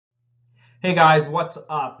Hey guys, what's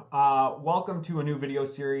up? Welcome to a new video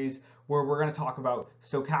series where we're going to talk about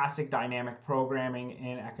stochastic dynamic programming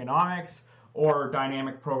in economics or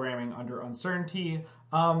dynamic programming under uncertainty.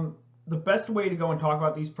 The best way to go and talk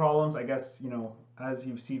about these problems, I guess, as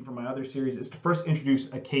you've seen from my other series, is to first introduce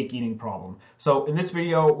a cake eating problem. So in this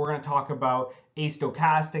video, we're going to talk about a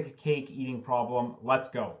stochastic cake eating problem. Let's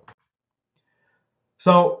go.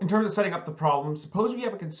 So in terms of setting up the problem, suppose we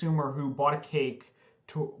have a consumer who bought a cake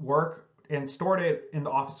to work and stored it in the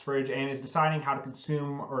office fridge and is deciding how to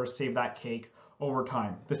consume or save that cake over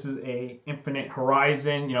time. This is a infinite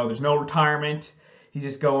horizon, there's no retirement. He's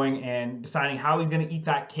just going and deciding how he's going to eat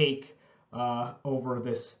that cake over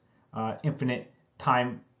this infinite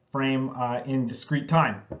time frame in discrete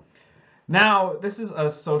time. Now, this is a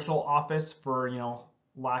social office for,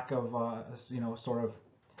 lack of, sort of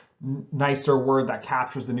nicer word that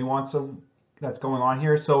captures the nuance of that's going on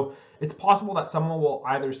here. So it's possible that someone will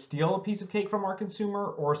either steal a piece of cake from our consumer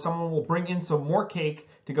or someone will bring in some more cake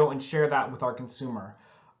to go and share that with our consumer.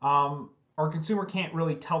 Our consumer can't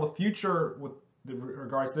really tell the future with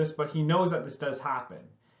regards to this, but he knows that this does happen.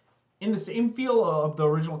 In the same field of the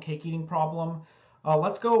original cake eating problem,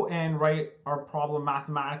 let's go and write our problem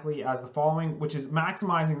mathematically as the following, which is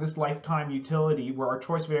maximizing this lifetime utility where our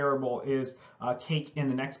choice variable is cake in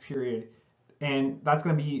the next period. And that's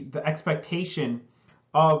going to be the expectation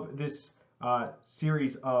of this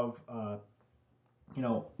series of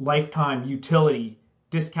lifetime utility,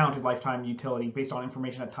 discounted lifetime utility based on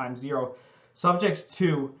information at time 0, subject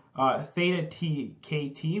to theta t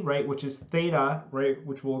kt, right, which is theta, right,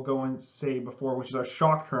 which we'll go and say before, which is our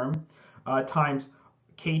shock term, times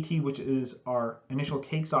kt, which is our initial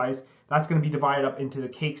cake size. That's going to be divided up into the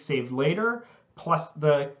cake saved later plus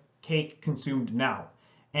the cake consumed now.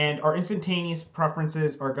 And our instantaneous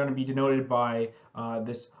preferences are going to be denoted by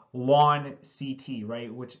this ln ct,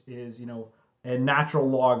 right, which is, a natural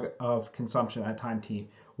log of consumption at time t,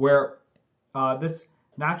 where this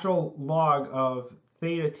natural log of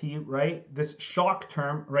theta t, right, this shock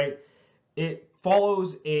term, right, it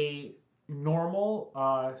follows a normal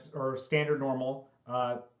or standard normal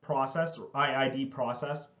process, IID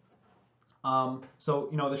process. So,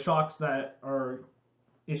 the shocks that are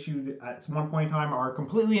issued at one point in time are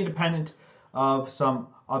completely independent of some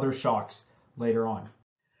other shocks later on.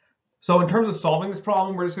 So in terms of solving this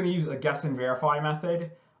problem, we're just going to use a guess and verify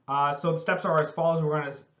method. So the steps are as follows. We're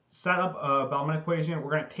going to set up a Bellman equation.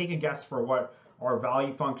 We're going to take a guess for what our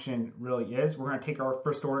value function really is. We're going to take our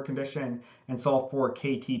first order condition and solve for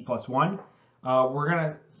kt plus 1. We're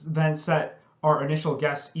going to then set our initial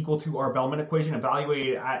guess equal to our Bellman equation,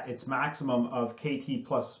 evaluated at its maximum of kt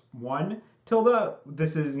plus 1 tilde.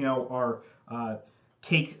 This is, our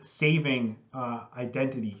cake saving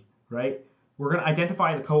identity, right? We're going to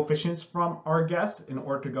identify the coefficients from our guess in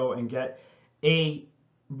order to go and get a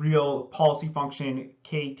real policy function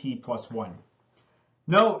kt plus 1.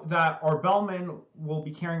 Note that our Bellman will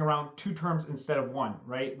be carrying around 2 terms instead of 1,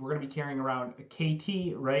 right? We're going to be carrying around a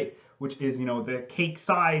kt, right, which is, the cake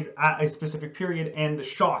size at a specific period and the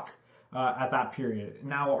shock at that period.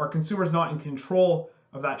 Now, our consumer is not in control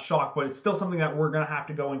of that shock, but it's still something that we're going to have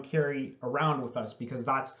to go and carry around with us because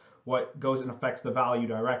that's what goes and affects the value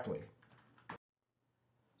directly.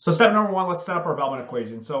 So step number 1, let's set up our Bellman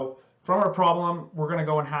equation. So from our problem, we're going to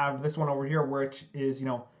go and have this one over here, which is,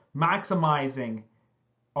 maximizing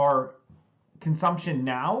our consumption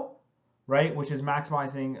now, right, which is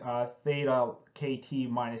maximizing theta kt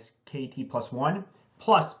minus kt plus 1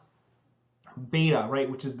 plus beta, right,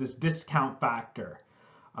 which is this discount factor,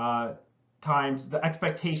 times the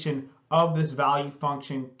expectation of this value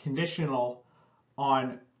function conditional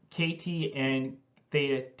on kt and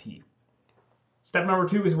theta t. Step number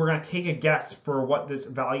 2 is we're going to take a guess for what this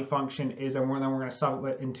value function is, and then we're going to sub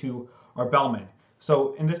it into our Bellman.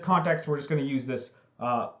 So in this context, we're just going to use this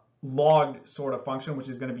log sort of function, which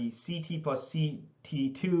is going to be ct plus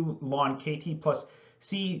ct2 ln kt plus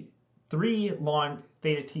c3 ln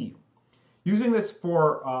theta t. Using this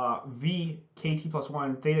for v kt plus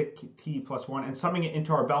 1, theta t plus 1, and summing it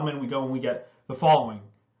into our Bellman, we go and we get the following,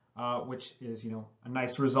 which is, a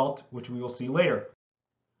nice result, which we will see later.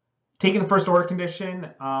 Taking the first order condition,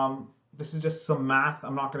 this is just some math.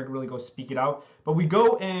 I'm not going to really go speak it out, but we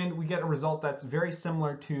go and we get a result that's very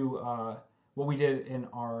similar to what we did in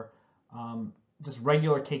our just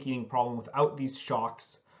regular cake eating problem without these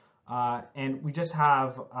shocks. And we just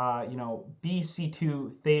have,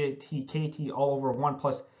 BC2 theta t kt all over 1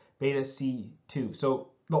 plus beta C2. So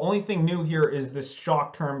the only thing new here is this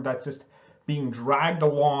shock term that's just being dragged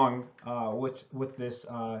along with this,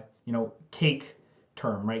 cake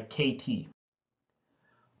term, right, kt.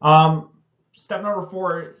 step number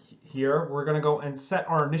 4 here, we're going to go and set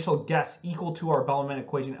our initial guess equal to our Bellman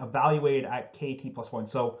equation evaluated at kt plus 1.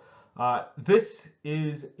 So this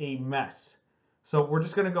is a mess. So we're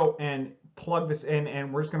just going to go and plug this in,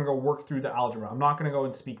 and we're just going to go work through the algebra. I'm not going to go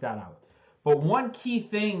and speak that out. But one key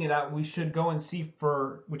thing that we should go and see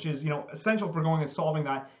for, which is essential for going and solving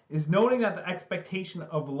that, is noting that the expectation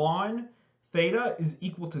of ln theta is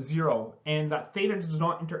equal to 0, and that theta does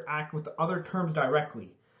not interact with the other terms directly.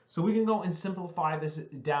 So we can go and simplify this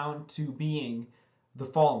down to being the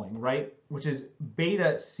following, right? Which is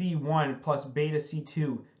beta C1 plus beta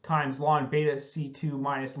C2 times ln beta C2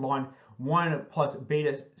 minus ln 1 plus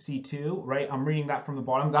beta C2, right? I'm reading that from the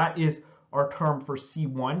bottom. That is our term for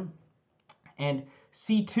C1. And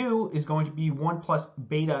C2 is going to be 1 plus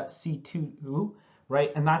beta C2,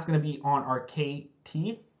 right? And that's going to be on our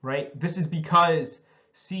KT, right? This is because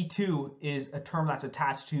C2 is a term that's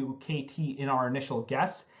attached to KT in our initial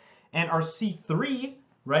guess. And our C3,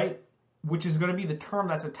 right, which is going to be the term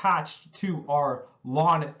that's attached to our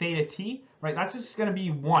ln theta t, right? That's just going to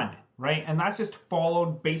be 1, right? And that's just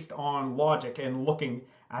followed based on logic and looking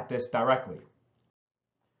at this directly.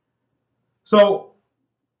 So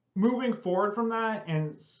moving forward from that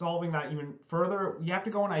and solving that even further, you have to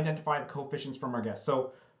go and identify the coefficients from our guess.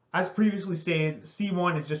 So as previously stated,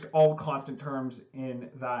 C1 is just all the constant terms in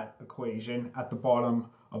that equation at the bottom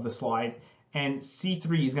of the slide. And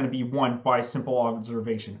C3 is going to be 1 by simple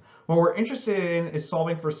observation. What we're interested in is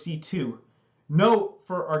solving for C2. Note,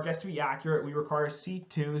 for our guess to be accurate, we require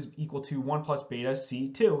C2 is equal to 1 plus beta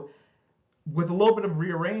C2. With a little bit of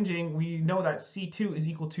rearranging, we know that C2 is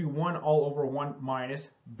equal to 1 all over 1 minus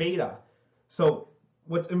beta. So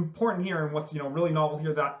what's important here and what's really novel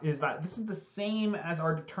here is that this is the same as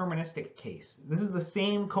our deterministic case. This is the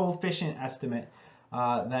same coefficient estimate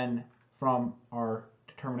then from our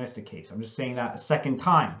deterministic case. I'm just saying that a second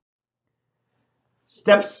time.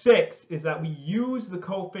 Step 6 is that we use the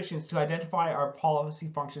coefficients to identify our policy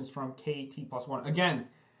functions from kt plus 1. Again,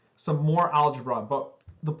 some more algebra, but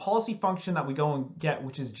the policy function that we go and get,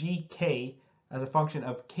 which is gk as a function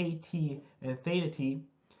of kt and theta t,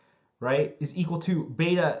 right, is equal to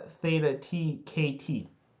beta theta t kt.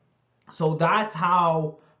 So that's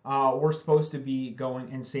how we're supposed to be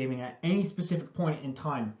going and saving at any specific point in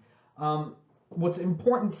time. What's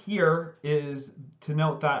important here is to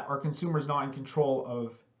note that our consumer is not in control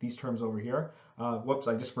of these terms over here. Whoops,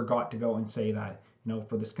 I just forgot to go and say that,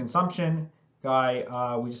 for this consumption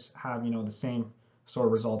guy, we just have, the same sort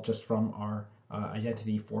of result just from our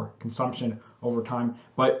identity for consumption over time.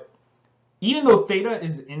 But even though theta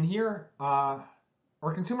is in here, our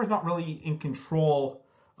consumer is not really in control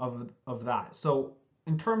of that. So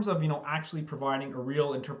in terms of, actually providing a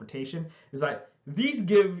real interpretation, is that these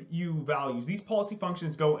give you values. These policy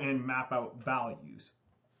functions go and map out values,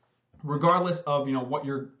 regardless of, what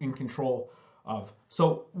you're in control of.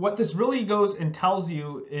 So what this really goes and tells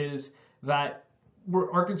you is that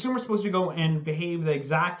our consumer is supposed to go and behave the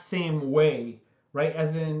exact same way, right,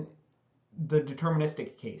 as in the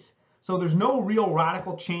deterministic case. So there's no real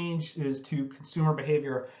radical changes to consumer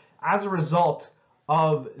behavior as a result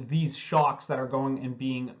of these shocks that are going and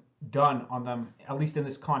being done on them, at least in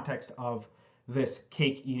this context of this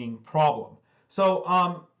cake eating problem.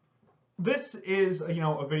 So this is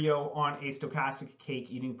a video on a stochastic cake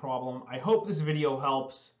eating problem. I hope this video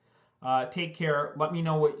helps. Take care. Let me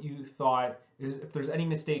know what you thought. If there's any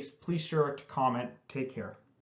mistakes, please sure to comment. Take care.